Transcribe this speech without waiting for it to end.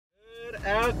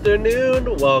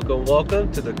afternoon,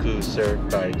 welcome to the Cool Surf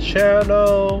Guide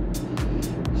channel.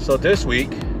 So this week,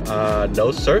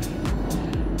 no surf,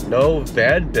 no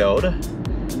van build.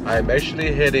 I'm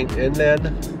actually heading inland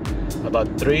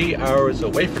about 3 hours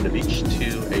away from the beach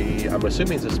to I'm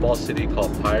assuming it's a small city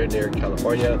called Pioneer,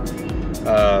 California.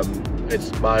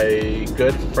 It's my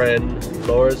good friend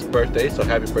Laura's birthday, so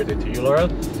happy birthday to you, Laura.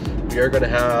 We are gonna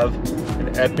have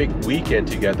an epic weekend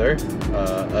together,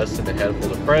 us and a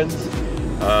handful of friends.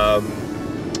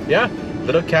 Yeah,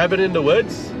 little cabin in the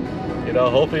woods, you know,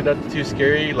 hopefully not too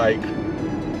scary like,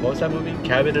 what was that movie,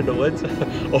 Cabin in the Woods?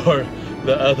 Or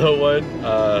the other one,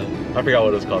 I forgot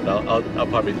what it was called. I'll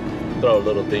probably throw a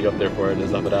little thing up there for it and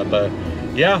stuff like that. But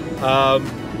yeah,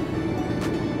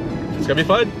 it's gonna be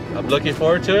fun. I'm looking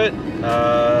forward to it.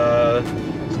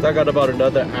 Still got about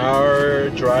another hour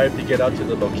drive to get out to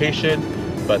the location,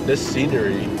 but this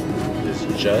scenery is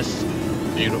just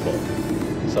beautiful.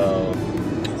 So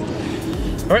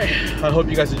all right, I hope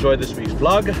you guys enjoyed this week's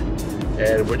vlog,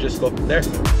 and we'll just go from there.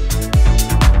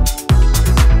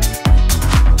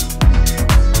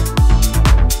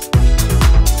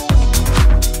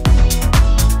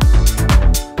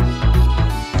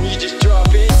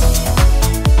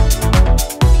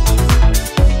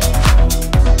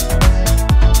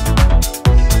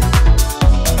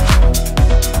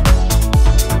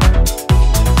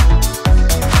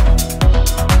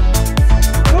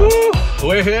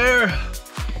 We're here.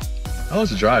 That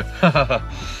was a drive.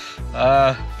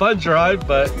 Fun drive,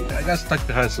 but I got stuck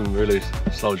behind some really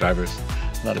slow drivers.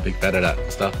 Not a big fan of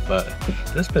that stuff, but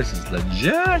this place is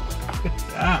legit.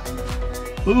 Yeah.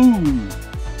 Ooh.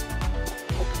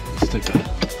 Let's take a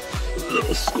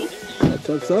little scoop.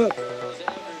 What's up?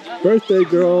 Birthday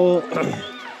girl.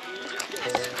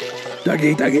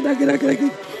 Dougie.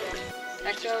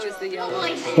 Echo is the yellow.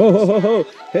 Ho.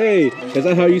 Hey, is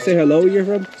that how you say hello where you're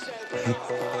from?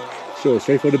 Sure,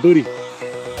 straight for the booty.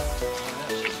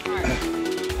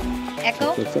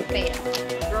 Echo? What's up? Beta.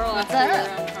 Girl, what's up?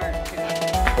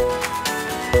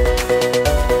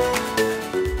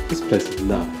 This place is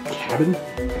not a cabin, a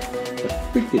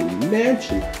freaking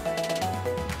mansion.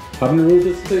 How many rooms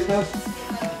does this place have?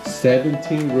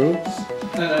 17 rooms?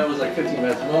 It was like 15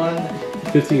 beds.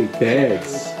 15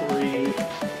 beds. 3,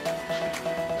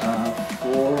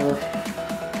 4,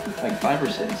 like 5 or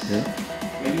 6. Yeah.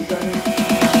 Maybe 7.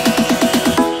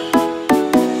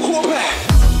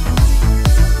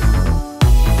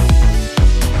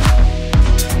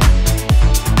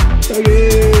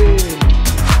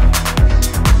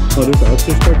 Oh, there's an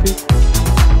upstairs part too?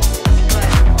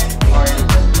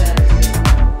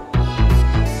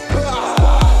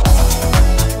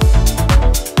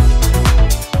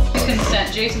 Consent.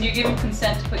 Jason, you give him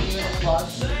consent to put you in his vlog?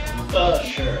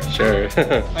 Sure.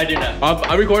 I do not.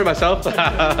 I'm recording myself. You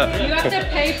have to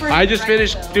pay for it. I just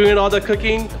finished doing all the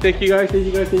cooking. Thank you guys. But we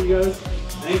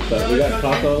got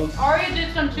tacos. Aria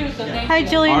did some too, so thank Hi, you.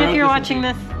 Jillian, Aria if you're did watching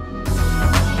this.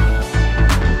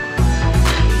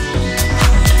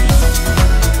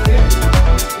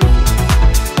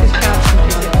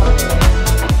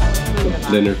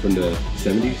 Leonard from the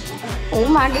 70s. Oh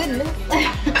my goodness.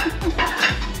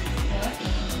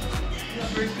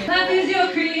 Life is your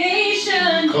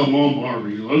creation. Come on,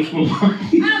 Barbie. Let's go,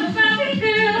 Barbie. I'm a Barbie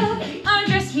girl.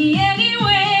 Undress me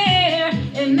anywhere.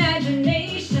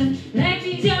 Imagination. Life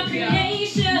is your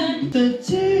creation. The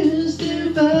tears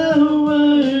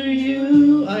devour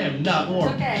you. I am not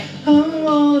warm. Okay. I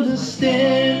wanna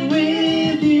stand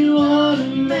with you on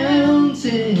a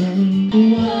mountain.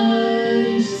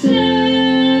 One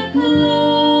step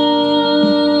closer.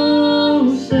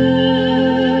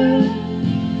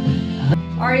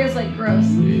 Aria's like gross.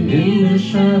 In the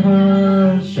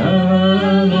shallow. Turn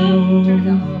it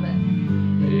down a little bit.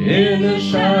 In the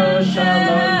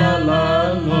shallow.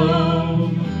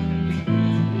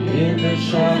 In the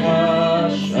shallow.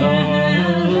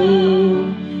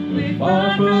 We're far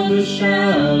from the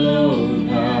shallow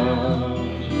now.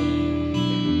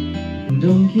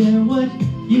 Don't care what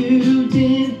you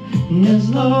did, as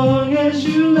long as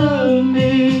you love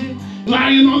me.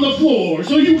 Lying on the floor,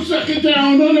 so you suck it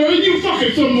down under and you fuck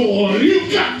it some more. You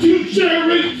got to share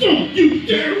it, so you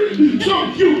dare it,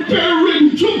 so you bear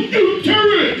it, so you tear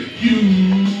it. You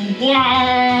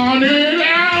want it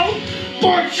out,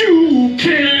 but you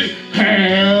can't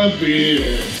have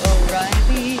it.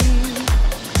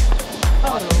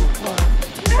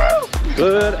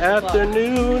 Good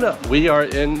afternoon. We are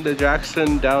in the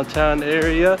Jackson downtown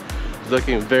area,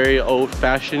 looking very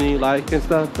old-fashioned like and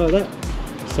stuff like that.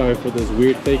 Sorry for this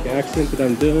weird fake accent that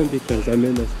I'm doing because I'm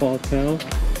in a small town.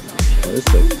 Oh, this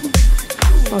is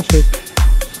I'll show you.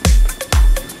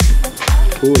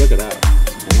 Ooh, look at that.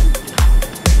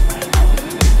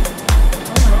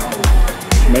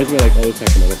 me like old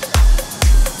Sacramento.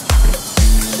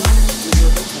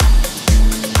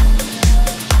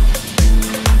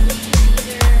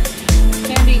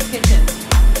 Candy kitchen.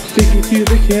 Take you to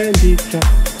the candy shop.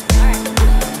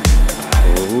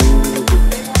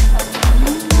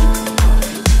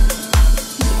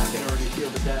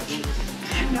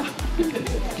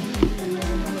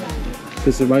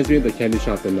 This reminds me of the candy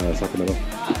shop in Sacramento.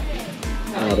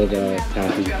 Out of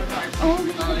Taffy.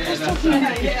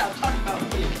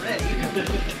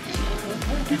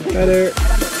 Hi there.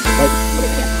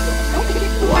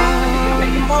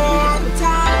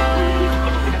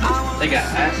 They got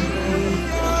ass.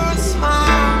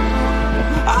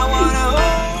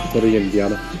 What are you getting,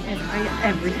 Deanna?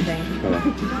 Everything.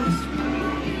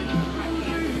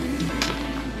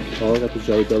 Oh, I got the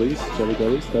jelly bellies. Jelly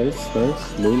bellies, nice,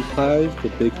 nice. Moon pies, the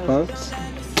big punks.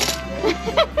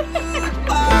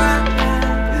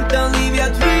 Don't leave your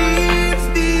dreams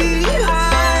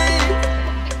behind.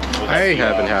 I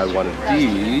haven't had one of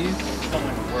these.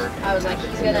 I was like,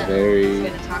 he's gonna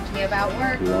talk to me about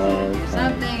work Long or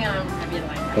something, and I'm gonna be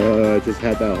like, I just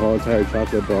had that whole entire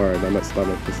chocolate bar, and then my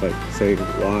stomach just like saying,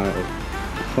 why?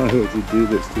 Why would you do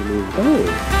this to me? Oh.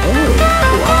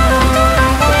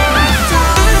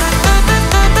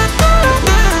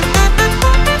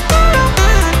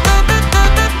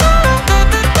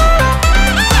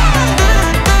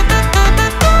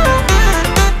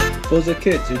 Those are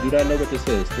kids who do not know what this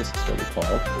is. This is what we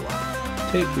call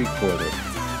tape recorder.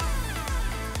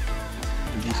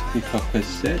 It used to be called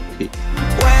cassette tape.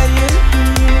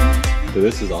 So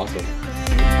this is awesome.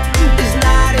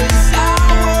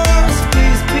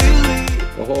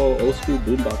 The whole old school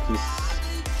boomboxes.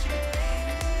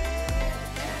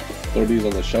 Throw these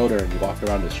on the shoulder and you walk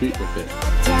around the street with it.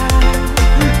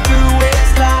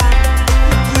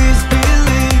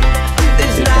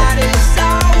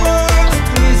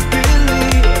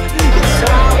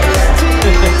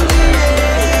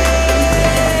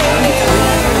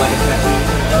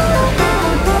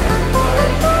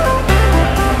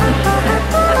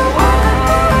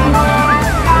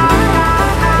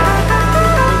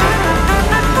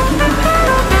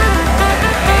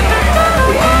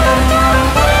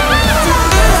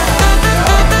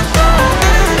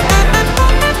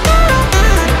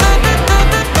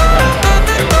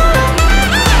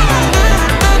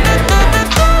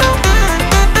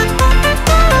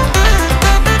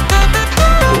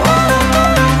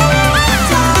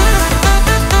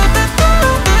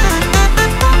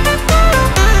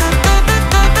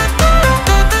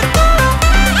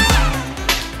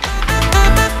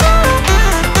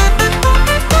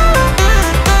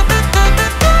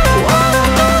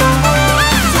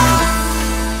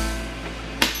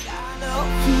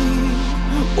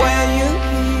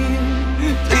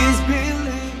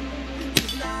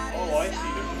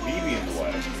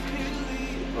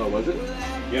 Oh, was it?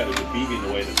 Yeah, there's a BB in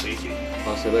the way of the safety.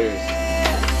 Oh, so there's.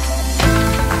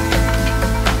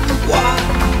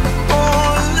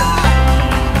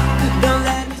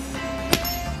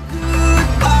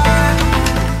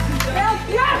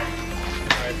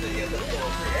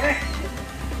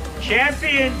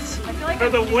 Champions for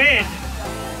the win.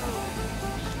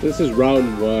 This is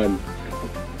round one.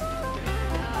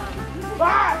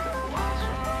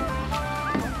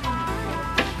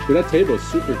 Dude, that table is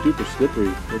super duper slippery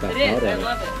with that powder on it. I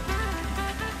love it.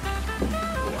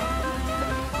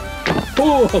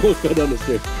 Oh, I almost fell down the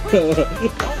stairs. Don't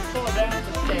fall down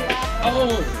the stairs. Oh,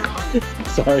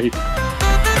 sorry.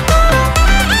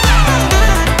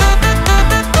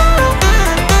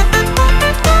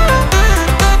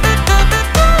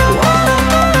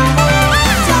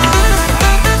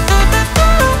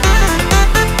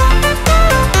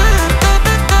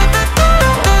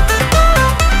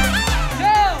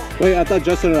 Wait, I thought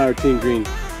Justin and I were team green.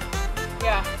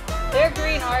 Yeah, they're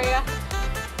green, Arya.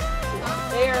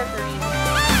 They are green.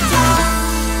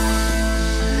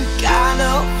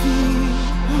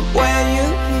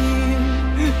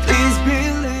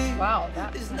 Wow,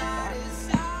 that is nice.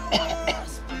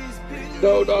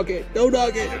 No, dog it. No,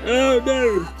 dog it. Oh,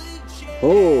 no.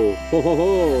 Oh, ho, ho,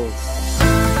 ho.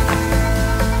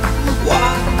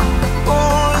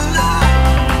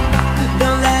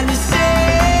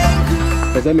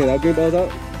 Does that mean that green ball's out?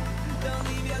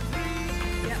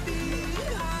 Yeah.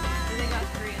 They got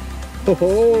 3 in. Ho,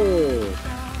 ho.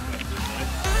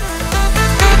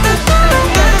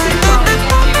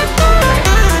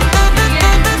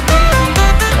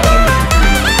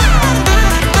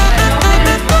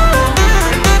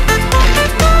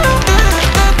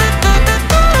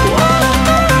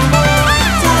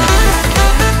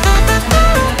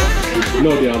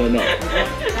 No, Deanna, no.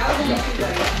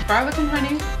 Garlic and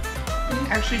honey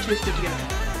actually taste good together.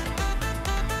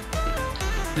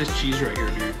 this cheese right here,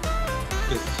 dude.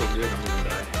 This is so good, I'm gonna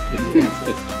die.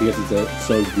 Because it's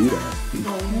so good.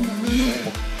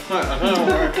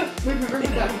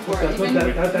 That's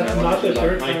not the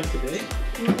third time today.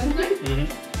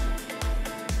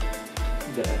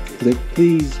 Like,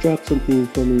 please drop something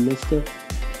for me, mister.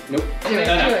 Nope. Do it.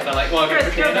 I like walking for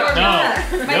Canada.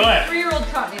 No, My 3-year-old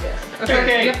taught me this. Okay,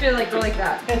 Turkey. you have to like go like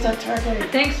that. It's a turkey.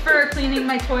 Thanks for cleaning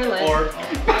my toilet. Or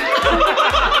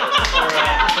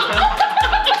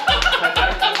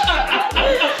Oh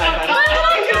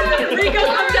my god! Rico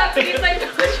comes up and he's like,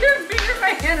 put your finger in my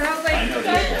hand, and I was like,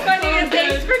 that's funny, and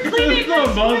thanks for cleaning my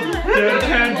toilet.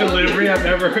 deadpan delivery I've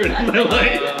ever heard in my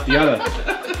life. Diana,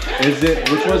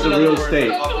 which was the real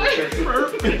state?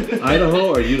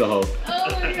 Idaho or Idaho?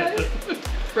 Oh my god.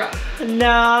 Bro.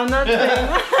 No, I'm not saying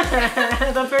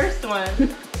that. The first one.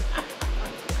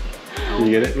 You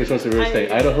get it? Which one's the real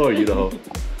state? Idaho or Idaho?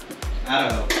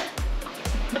 Idaho.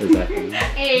 Exactly.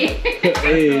 Hey.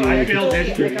 Hey. I feel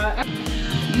history.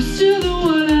 You're still the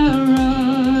one I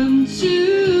run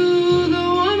to, the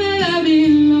one that I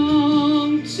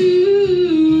belong to.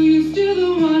 You're still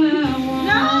the one I want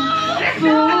for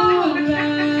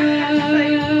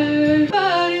life.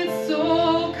 But it's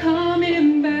all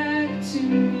coming back to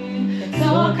me. It's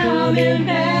all coming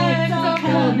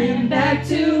back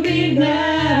to me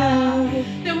now.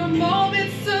 There were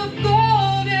moments of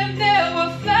gold and there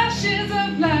were flashes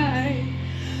of light.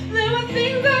 There were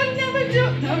things I'd never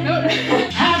do. No.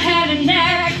 I've had a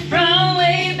knack from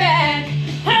way back.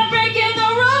 I'm breaking the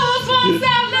rules once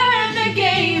I've learned the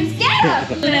games. Yeah!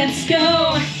 Let's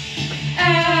go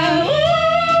out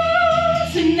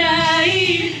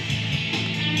tonight.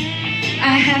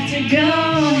 I have to go.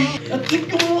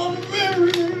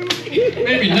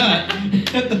 Maybe not.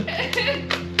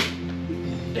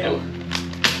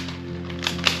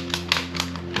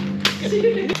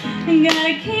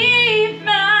 Gotta keep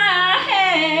my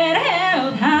head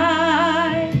held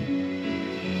high.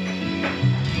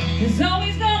 There's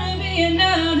always gonna be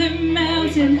another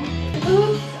mountain.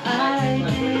 Oops, I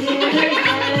did it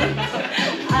again.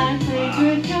 I played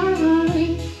with your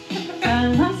mind. I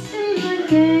lost in my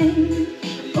game.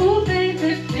 Ooh,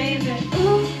 baby,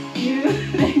 ooh, you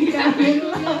think I'm in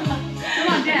love. Come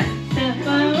on, dance. Step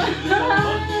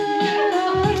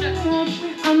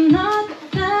I'm not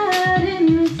that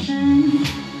innocent.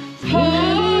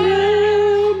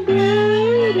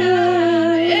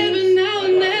 Every now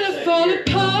and then I fall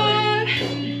apart.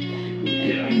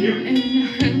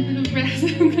 And the rest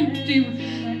I'm gonna do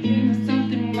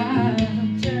something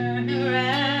wild. Turn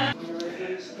around.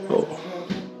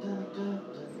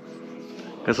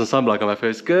 Got some sunblock on my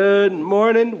face. Good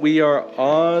morning. We are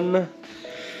on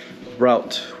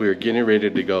route. We are getting ready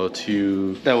to go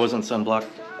to That wasn't sunblock.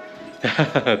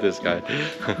 this guy.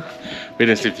 We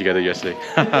didn't sleep together yesterday.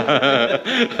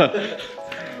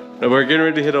 We're getting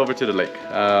ready to head over to the lake.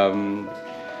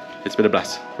 It's been a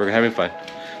blast. We're having fun.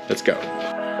 Let's go.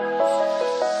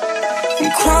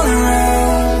 I'm crawling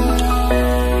around,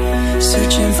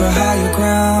 searching for higher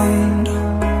ground.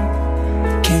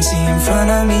 Can't see in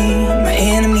front of me, my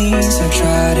enemies. I've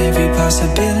tried every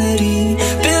possibility,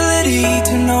 ability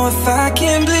to know if I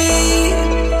can bleed.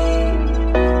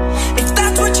 If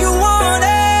that's what you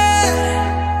wanted,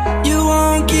 you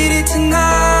won't get it tonight.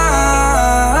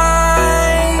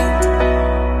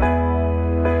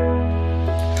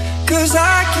 'Cause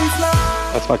I can fly.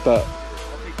 That's fucked up.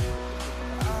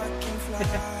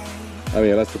 I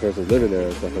mean, unless the person's living there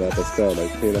and stuff like that, but still,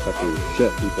 like, clean up after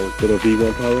shit, people. Little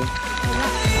V1 power.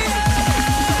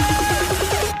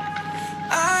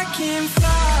 I can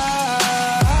fly.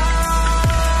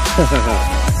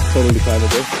 Totally kind of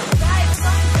this.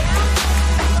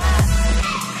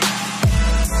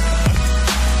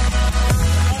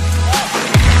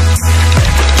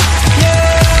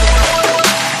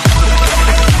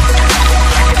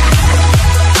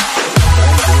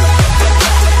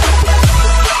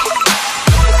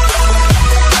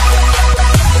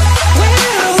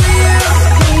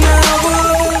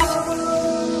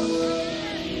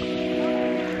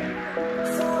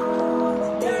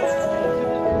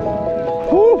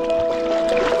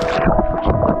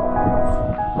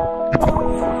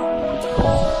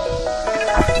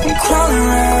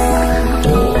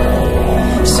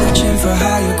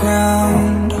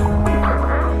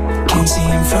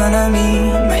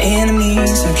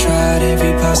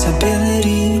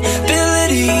 Possibility,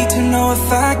 ability to know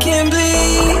if I can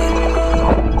bleed.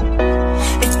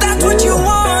 If that's what you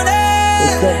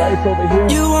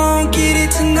wanted, you won't get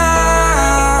it tonight.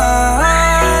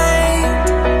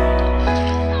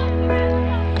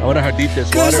 I wonder how deep this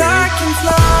water is. 'Cause I can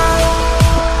fly,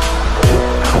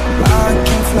 I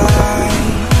can fly.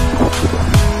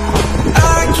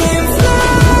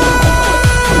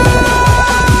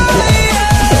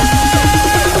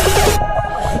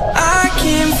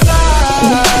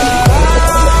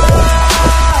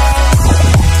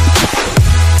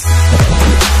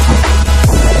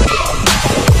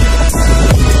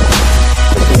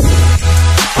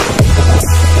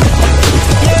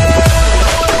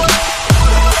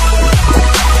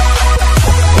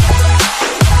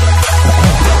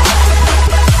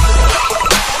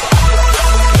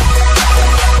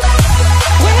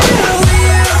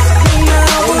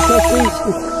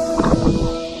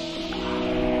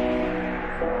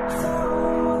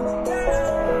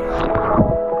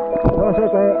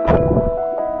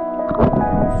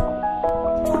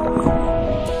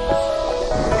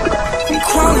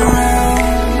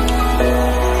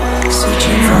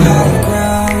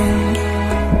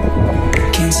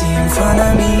 see in front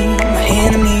of me. My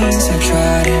enemies have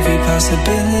tried every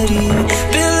possibility.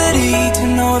 Ability to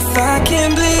know if I can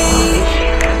bleed.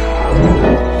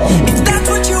 If that's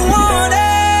what you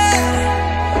wanted,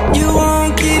 you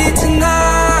won't get it tonight.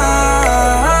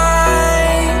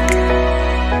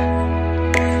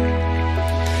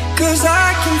 'Cause I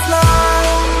can fly,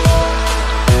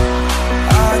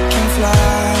 I can fly.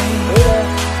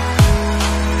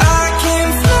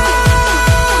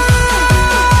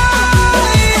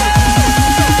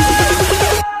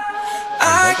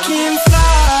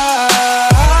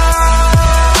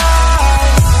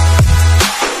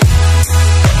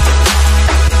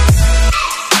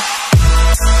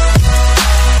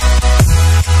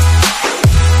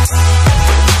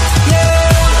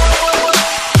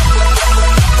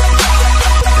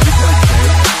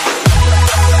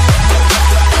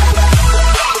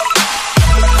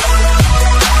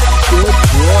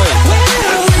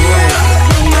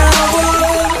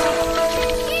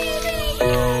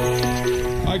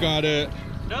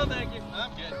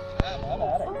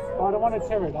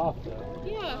 Tear it off though.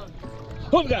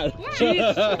 Yeah. Oh God!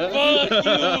 Jeez, fuck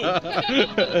you!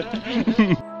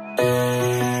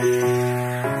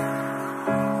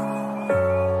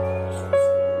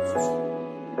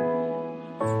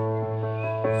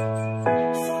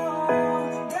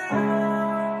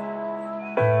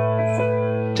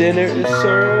 Dinner is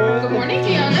served. Good morning,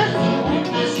 Tiana.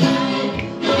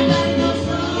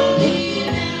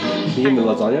 You eating the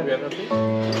lasagna?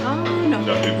 Oh, no.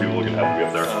 No, two people can have to be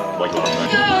up there. Like last night.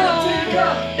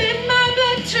 In my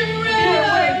blood to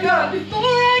run before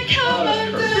I come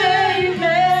undone. Save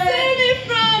me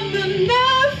from the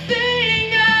nothing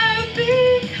I've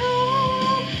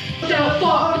become. Without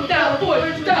thought, without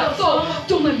voice, without soul,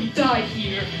 don't let me die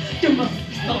here. There must be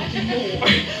something more.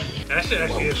 That shit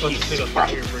actually is supposed to take a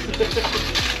fire for you.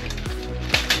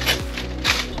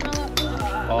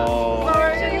 Oh.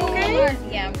 Are you okay?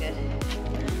 Yeah, I'm good.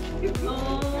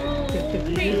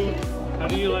 How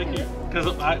do you like it? Because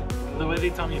the way they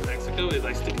tell me in Mexico is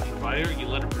I stick it in the fire, you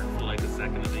let it burn for like a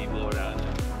second, and then you blow it out.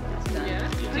 It's done. Yeah.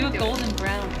 Do a golden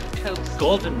brown toast.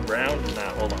 Golden brown?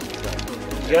 Nah, hold on.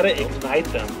 You gotta ignite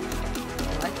them.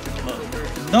 What?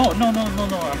 No,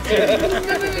 I'm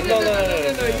kidding. No.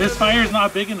 This fire is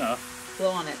not big enough.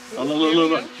 Blow on it. Oh,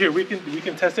 look. Here, we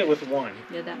can test it with one.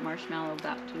 Yeah, that marshmallow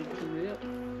about to do.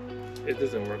 It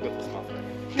doesn't work with the small fire.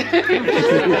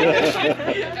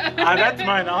 That's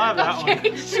mine. I'll have that one.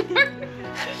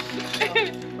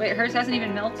 Wait, hers hasn't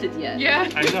even melted yet. Yeah.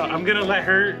 I know. I'm gonna let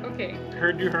her Okay.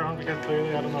 do her own because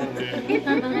clearly I don't know how to do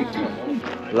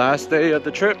it. Last day of the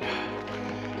trip.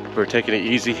 We're taking it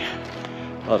easy.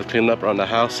 A lot of cleaning up around the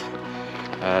house.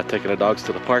 Taking the dogs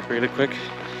to the park really quick.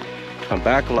 Come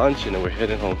back, lunch, and then we're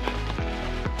heading home.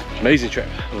 Amazing trip.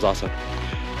 It was awesome.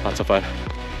 Lots of fun.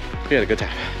 We had a good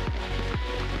time.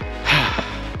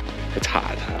 It's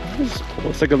hot. It's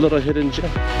almost like a little hidden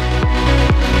gem.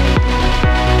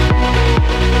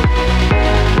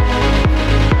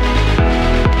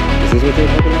 Is this what they're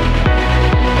talking about?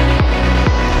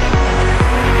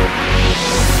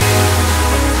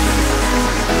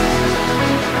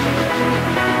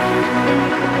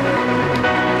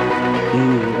 I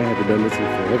haven't done this in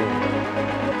forever.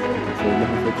 So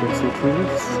now for just 2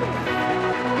 weeks.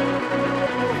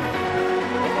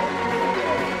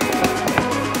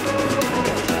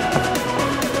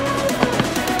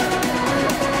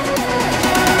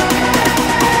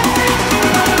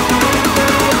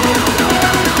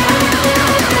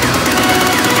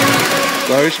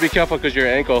 Well, you should be careful because your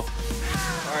ankle.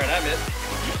 Alright, I'm it.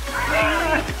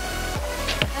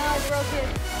 Oh, I broke it.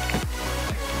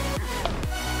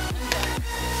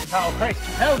 Oh, Christ,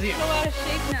 compels you. I'm out of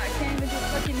shape now. I can't even do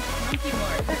fucking monkey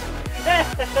bars.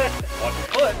 Watch your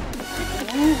foot.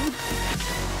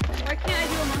 Why can't I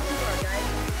do a monkey bar, guys?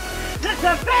 That's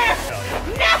not fair!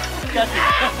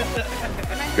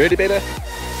 No! Ready, beta?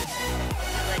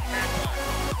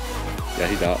 Yeah,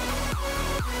 he's out.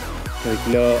 Like,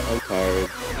 no, I'm tired.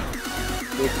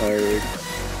 I'm tired.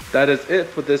 That is it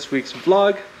for this week's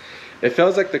vlog. It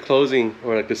feels like the closing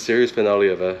or like the series finale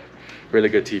of a really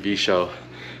good TV show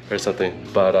or something.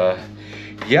 But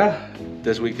yeah,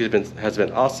 this week has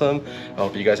been awesome. I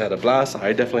hope you guys had a blast.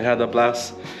 I definitely had a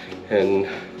blast. And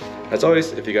as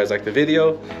always, if you guys like the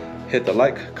video, hit the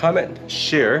like, comment,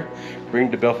 share, ring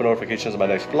the bell for notifications of my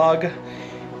next vlog,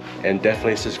 and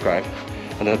definitely subscribe.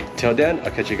 And until then,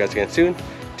 I'll catch you guys again soon.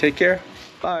 Take care.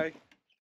 Bye.